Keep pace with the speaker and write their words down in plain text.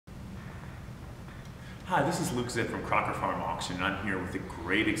Hi, this is Luke Zitt from Crocker Farm Auction, and I'm here with a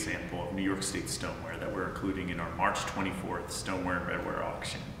great example of New York State stoneware that we're including in our March 24th Stoneware and Redware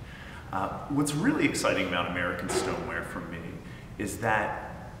auction. What's really exciting about American stoneware for me is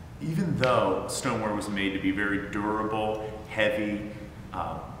that even though stoneware was made to be very durable, heavy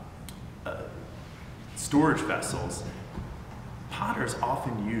storage vessels, potters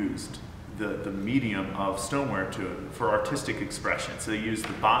often used the medium of stoneware for artistic expression. So they used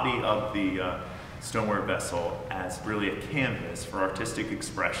the body of the stoneware vessel as really a canvas for artistic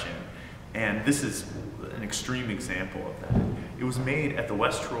expression, and this is an extreme example of that. It was made at the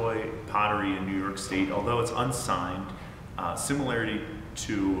West Troy Pottery in New York State, although it's unsigned. Similarity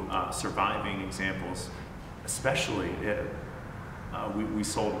to surviving examples, especially we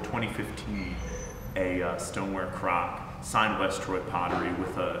sold in 2015 a stoneware crock signed West Troy Pottery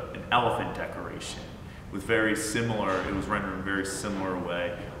with an elephant decoration with very similar, it was rendered in a very similar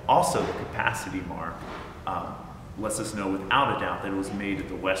way. Also, the capacity mark lets us know without a doubt that it was made at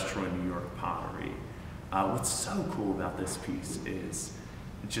the West Troy, New York Pottery. What's so cool about this piece is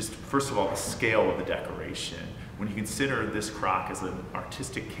just, first of all, the scale of the decoration. When you consider this crock as an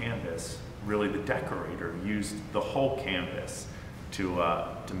artistic canvas, really the decorator used the whole canvas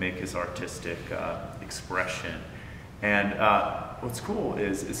to make his artistic expression. And what's cool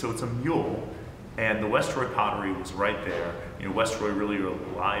is, so it's a mule, and the West Troy Pottery was right there. You know, West Troy really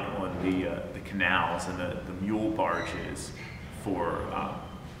relied on the canals and the mule barges for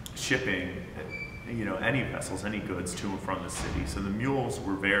shipping, you know, any vessels, any goods to and from the city. So the mules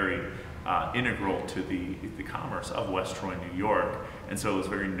were very integral to the commerce of West Troy, New York, and so it was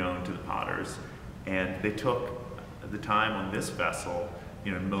very known to the potters. And they took the time on this vessel.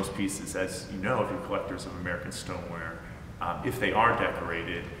 You know, most pieces, as you know, if you're collectors of American stoneware, if they are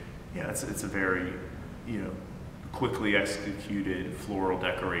decorated, yeah, it's a very, you know, quickly executed floral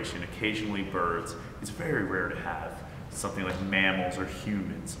decoration, occasionally birds. It's very rare to have something like mammals or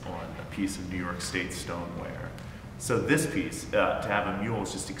humans on a piece of New York State stoneware. So this piece, to have a mule,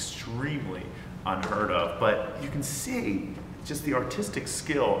 is just extremely unheard of, but you can see just the artistic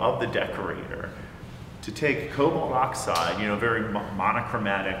skill of the decorator to take cobalt oxide, you know, very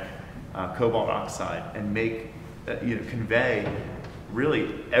monochromatic cobalt oxide, and make, you know, convey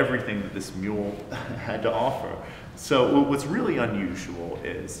really everything that this mule had to offer. So what's really unusual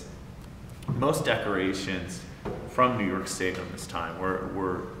is most decorations from New York State at this time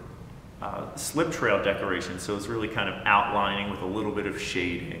were slip trail decorations, so it's really kind of outlining with a little bit of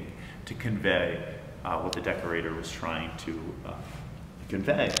shading to convey what the decorator was trying to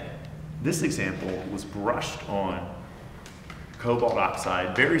convey. This example was brushed on cobalt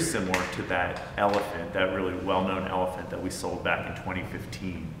oxide, very similar to that elephant, that really well-known elephant that we sold back in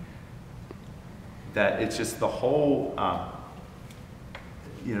 2015. That it's just the whole,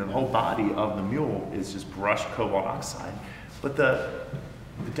 you know, the whole body of the mule is just brushed cobalt oxide. But the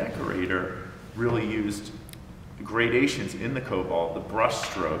decorator really used gradations in the cobalt, the brush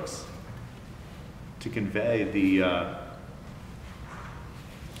strokes, to convey the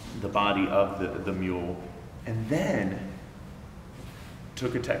body of the mule, and then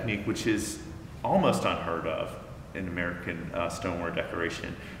took a technique which is almost unheard of in American stoneware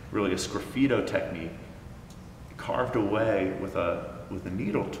decoration, really a sgraffito technique, carved away with a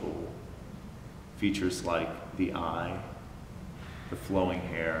needle tool. Features like the eye, the flowing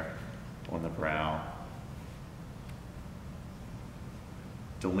hair on the brow,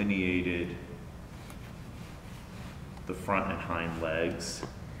 delineated the front and hind legs,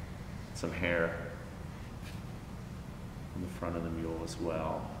 some hair on the front of the mule as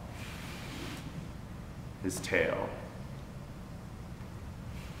well, his tail.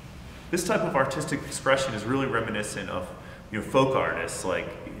 This type of artistic expression is really reminiscent of, you know, folk artists like,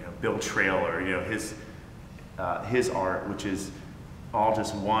 you know, Bill Traylor, you know, his art, which is all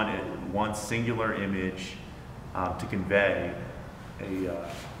just one singular image to convey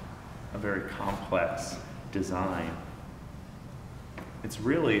a very complex design.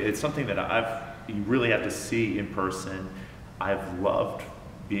 It's something that you really have to see in person. I've loved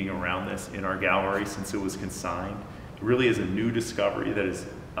being around this in our gallery since it was consigned. It really is a new discovery that has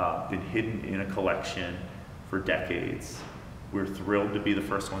been hidden in a collection for decades. We're thrilled to be the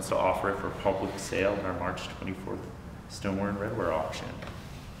first ones to offer it for public sale in our March 24th Stoneware and Redware auction.